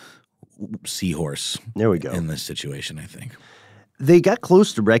the seahorse. There we go. In this situation, I think. They got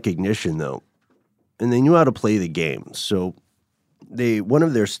close to recognition, though, and they knew how to play the game. So one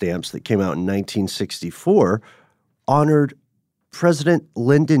of their stamps that came out in 1964 honored President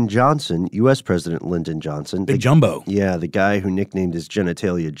Lyndon Johnson, U.S. President Lyndon Johnson. Big Jumbo. Yeah, the guy who nicknamed his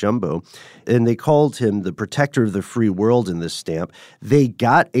genitalia Jumbo. And they called him the protector of the free world in this stamp. They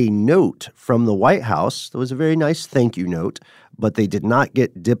got a note from the White House. That was a very nice thank you note, but they did not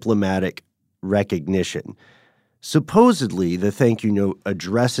get diplomatic recognition. Supposedly, the thank you note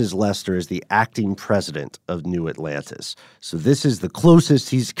addresses Lester as the acting president of New Atlantis. So this is the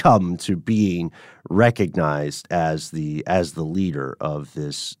closest he's come to being recognized as the leader of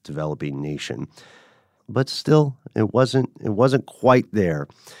this developing nation. But still, it wasn't quite there.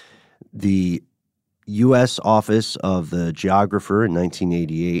 The U.S. Office of the Geographer in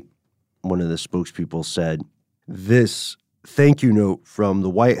 1988, one of the spokespeople said, this thank you note from the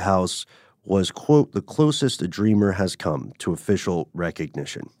White House was, quote, the closest a dreamer has come to official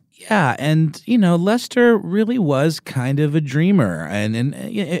recognition. Yeah, and, Lester really was kind of a dreamer. And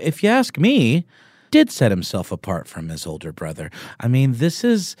if you ask me, did set himself apart from his older brother. I mean, this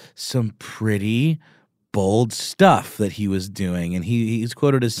is some pretty bold stuff that he was doing. And he's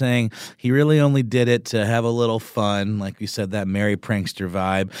quoted as saying he really only did it to have a little fun, like you said, that merry prankster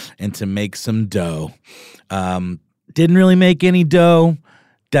vibe, and to make some dough. Didn't really make any dough.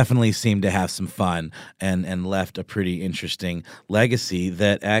 Definitely seemed to have some fun and left a pretty interesting legacy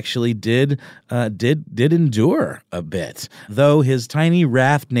that actually did endure a bit. Though his tiny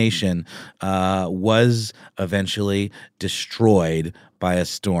raft nation was eventually destroyed by a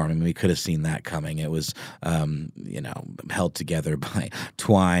storm. I mean, we could have seen that coming. It was, held together by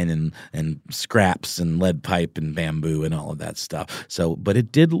twine and scraps and lead pipe and bamboo and all of that stuff. So, but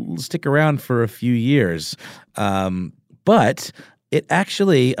it did stick around for a few years. But it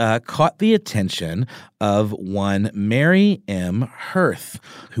actually caught the attention of one Mary M. Hirth,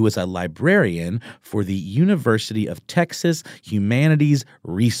 who was a librarian for the University of Texas Humanities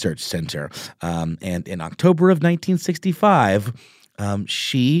Research Center. And in October of 1965,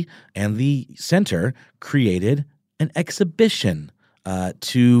 she and the center created an exhibition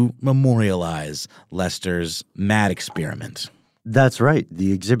to memorialize Lester's mad experiment. That's right.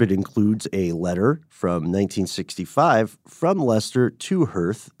 The exhibit includes a letter from 1965 from Lester to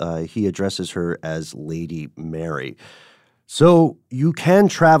Hirth. He addresses her as Lady Mary. So you can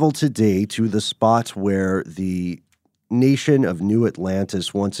travel today to the spot where the nation of New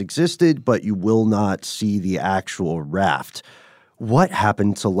Atlantis once existed, but you will not see the actual raft. What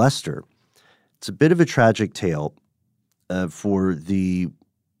happened to Lester? It's a bit of a tragic tale. For the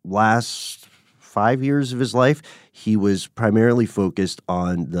last 5 years of his life, he was primarily focused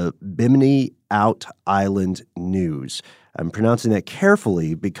on the Bimini Out Island News. I'm pronouncing that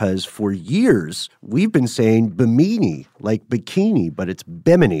carefully because for years we've been saying Bimini, like bikini, but it's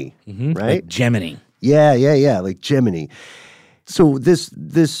Bimini, right? Like Gemini. Yeah, like Gemini. So this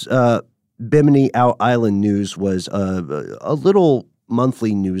Bimini Out Island News was a little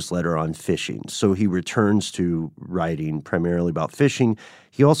monthly newsletter on fishing. So he returns to writing primarily about fishing.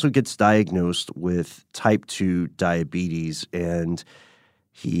 He also gets diagnosed with type 2 diabetes, and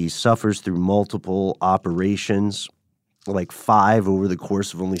he suffers through multiple operations, like 5 over the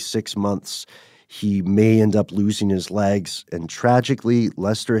course of only 6 months. He may end up losing his legs, and tragically,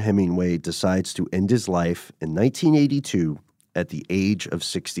 Lester Hemingway decides to end his life in 1982 at the age of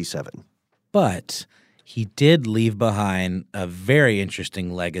 67. But he did leave behind a very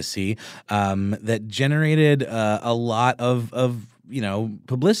interesting legacy that generated a lot of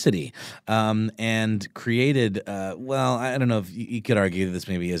publicity and created, I don't know if you could argue that this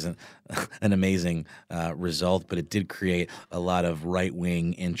maybe isn't an amazing result, but it did create a lot of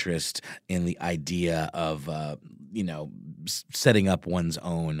right-wing interest in the idea of, setting up one's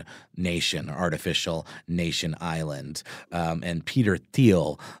own nation, artificial nation island. And Peter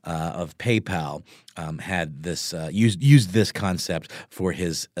Thiel of PayPal had this used this concept for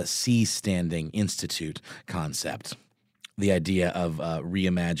his Sea-Standing Institute concept. The idea of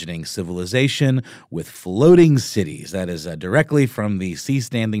reimagining civilization with floating cities. That is directly from the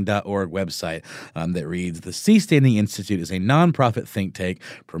seastanding.org website that reads, "The Sea-Standing Institute is a nonprofit think tank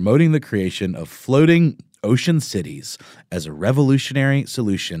promoting the creation of floating ocean cities as a revolutionary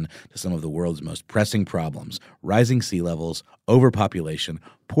solution to some of the world's most pressing problems: rising sea levels, overpopulation,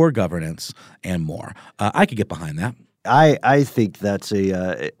 poor governance, and more." I could get behind that. I think that's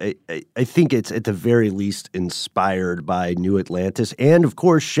I think it's at the very least inspired by New Atlantis. And of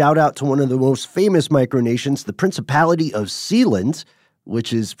course, shout out to one of the most famous micronations, the Principality of Sealand,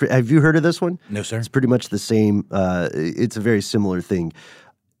 which is, have you heard of this one? No, sir. It's pretty much the same. It's a very similar thing.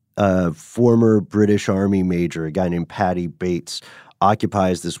 Former British Army major, a guy named Paddy Bates,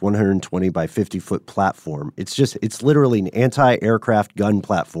 occupies this 120 by 50-foot platform. It's literally an anti-aircraft gun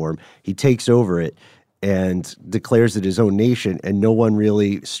platform. He takes over it and declares it his own nation, and no one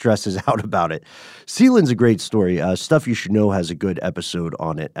really stresses out about it. Sealand's a great story. Stuff You Should Know has a good episode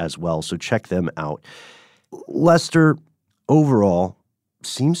on it as well, so check them out. Lester, overall,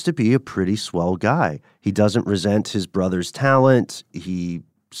 seems to be a pretty swell guy. He doesn't resent his brother's talent. He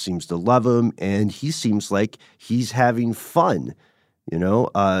seems to love him, and he seems like he's having fun.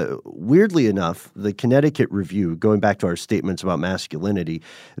 Weirdly enough, the Connecticut Review, going back to our statements about masculinity,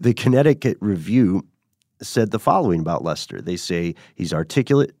 the Connecticut Review said the following about Lester. They say he's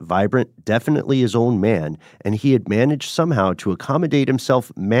articulate, vibrant, definitely his own man, and he had managed somehow to accommodate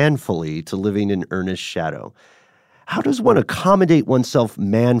himself manfully to living in Ernest's shadow. How does one accommodate oneself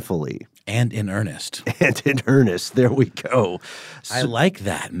manfully? And in earnest. And in earnest. There we go. I like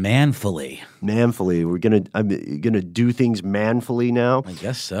that. Manfully. Manfully. I'm gonna do things manfully now. I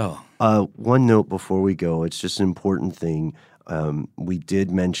guess so. One note before we go. It's just an important thing. We did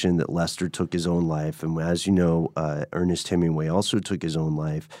mention that Lester took his own life, and as you know, Ernest Hemingway also took his own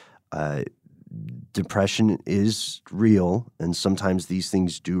life. Depression is real, and sometimes these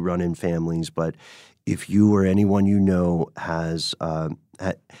things do run in families, but if you or anyone you know has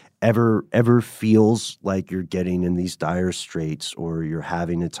ever feels like you're getting in these dire straits or you're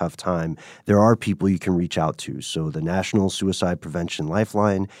having a tough time, there are people you can reach out to. So the National Suicide Prevention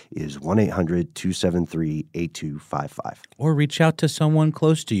Lifeline is 1-800-273-8255. Or reach out to someone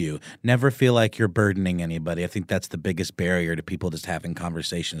close to you. Never feel like you're burdening anybody. I think that's the biggest barrier to people just having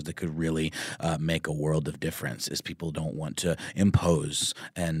conversations that could really make a world of difference, is people don't want to impose,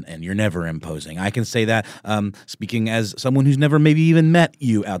 and you're never imposing. I can say that speaking as someone who's never maybe even met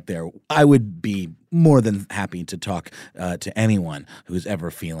you out there. I would be more than happy to talk to anyone who's ever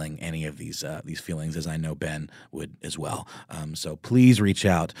feeling any of these feelings, as I know Ben would as well. So please reach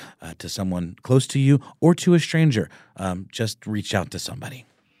out to someone close to you or to a stranger. Just reach out to somebody.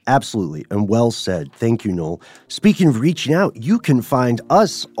 Absolutely. And well said. Thank you, Noel. Speaking of reaching out, you can find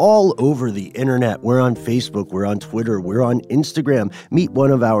us all over the internet. We're on Facebook, we're on Twitter, we're on Instagram. Meet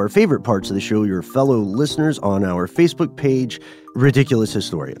one of our favorite parts of the show, your fellow listeners, on our Facebook page, Ridiculous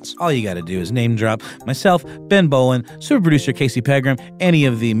Historians. All you got to do is name drop myself, Ben Bolin, super producer Casey Pegram, any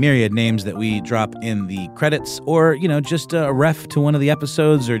of the myriad names that we drop in the credits, or, just a ref to one of the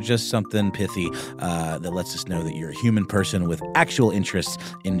episodes, or just something pithy that lets us know that you're a human person with actual interests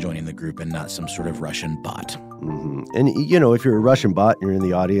in joining the group and not some sort of Russian bot. Mm-hmm. And, if you're a Russian bot and you're in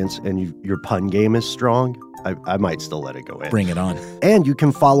the audience and your pun game is strong, I might still let it go in. Bring it on. And you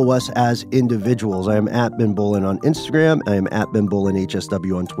can follow us as individuals. I am at Ben Bolin on Instagram. I am at Ben Bolin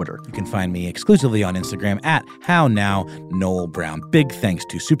HSW on Twitter. You can find me exclusively on Instagram at HowNowNoelBrown. Big thanks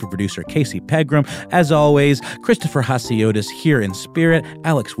to super producer Casey Pegram. As always, Christopher Hasiotis here in spirit,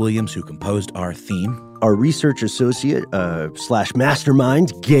 Alex Williams, who composed our theme. Our research associate /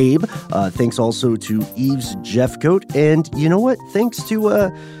 mastermind, Gabe. Thanks also to Eves Jeffcoat. And you know what? Thanks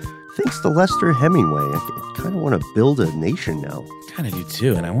to Lester Hemingway. I kind of want to build a nation now. Kind of do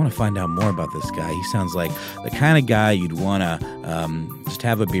too, and I want to find out more about this guy. He sounds like the kind of guy you'd want to just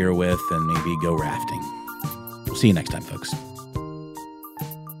have a beer with and maybe go rafting. We'll see you next time, folks.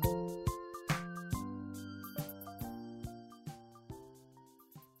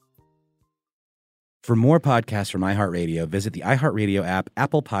 For more podcasts from iHeartRadio, visit the iHeartRadio app,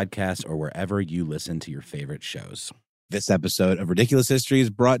 Apple Podcasts, or wherever you listen to your favorite shows. This episode of Ridiculous History is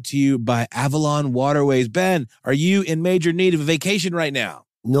brought to you by Avalon Waterways. Ben, are you in major need of a vacation right now?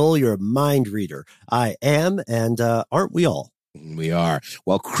 Noel, you're a mind reader. I am, and aren't we all? We are.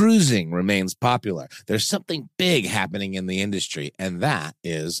 Well, cruising remains popular. There's something big happening in the industry, and that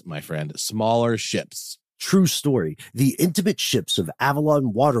is, my friend, smaller ships. True story. The intimate ships of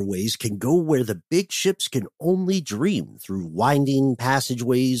Avalon Waterways can go where the big ships can only dream, through winding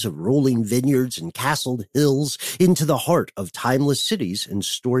passageways of rolling vineyards and castled hills into the heart of timeless cities and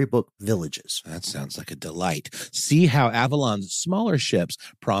storybook villages. That sounds like a delight. See how Avalon's smaller ships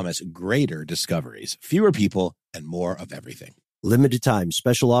promise greater discoveries, fewer people, and more of everything. Limited time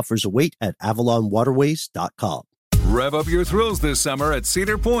special offers await at avalonwaterways.com. Rev up your thrills this summer at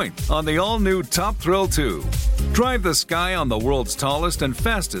Cedar Point on the all-new Top Thrill 2. Drive the sky on the world's tallest and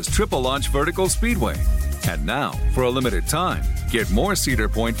fastest triple-launch vertical speedway. And now, for a limited time, get more Cedar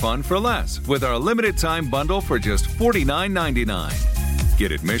Point fun for less with our limited-time bundle for just $49.99.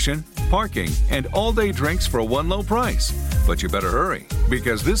 Get admission, parking, and all-day drinks for one low price. But you better hurry,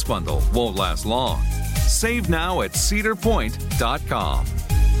 because this bundle won't last long. Save now at cedarpoint.com.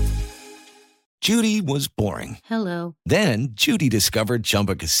 Judy was boring. Hello. Then Judy discovered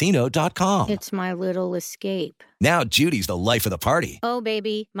ChumbaCasino.com. It's my little escape. Now Judy's the life of the party. Oh,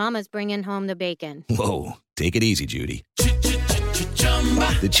 baby, mama's bringing home the bacon. Whoa, take it easy, Judy.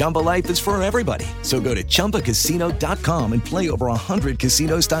 The Chumba life is for everybody. So go to ChumbaCasino.com and play over 100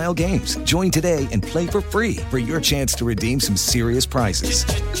 casino-style games. Join today and play for free for your chance to redeem some serious prizes.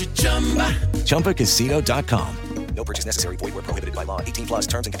 ChumbaCasino.com. No purchase necessary. Void where prohibited by law. 18+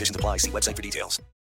 terms and conditions apply. See website for details.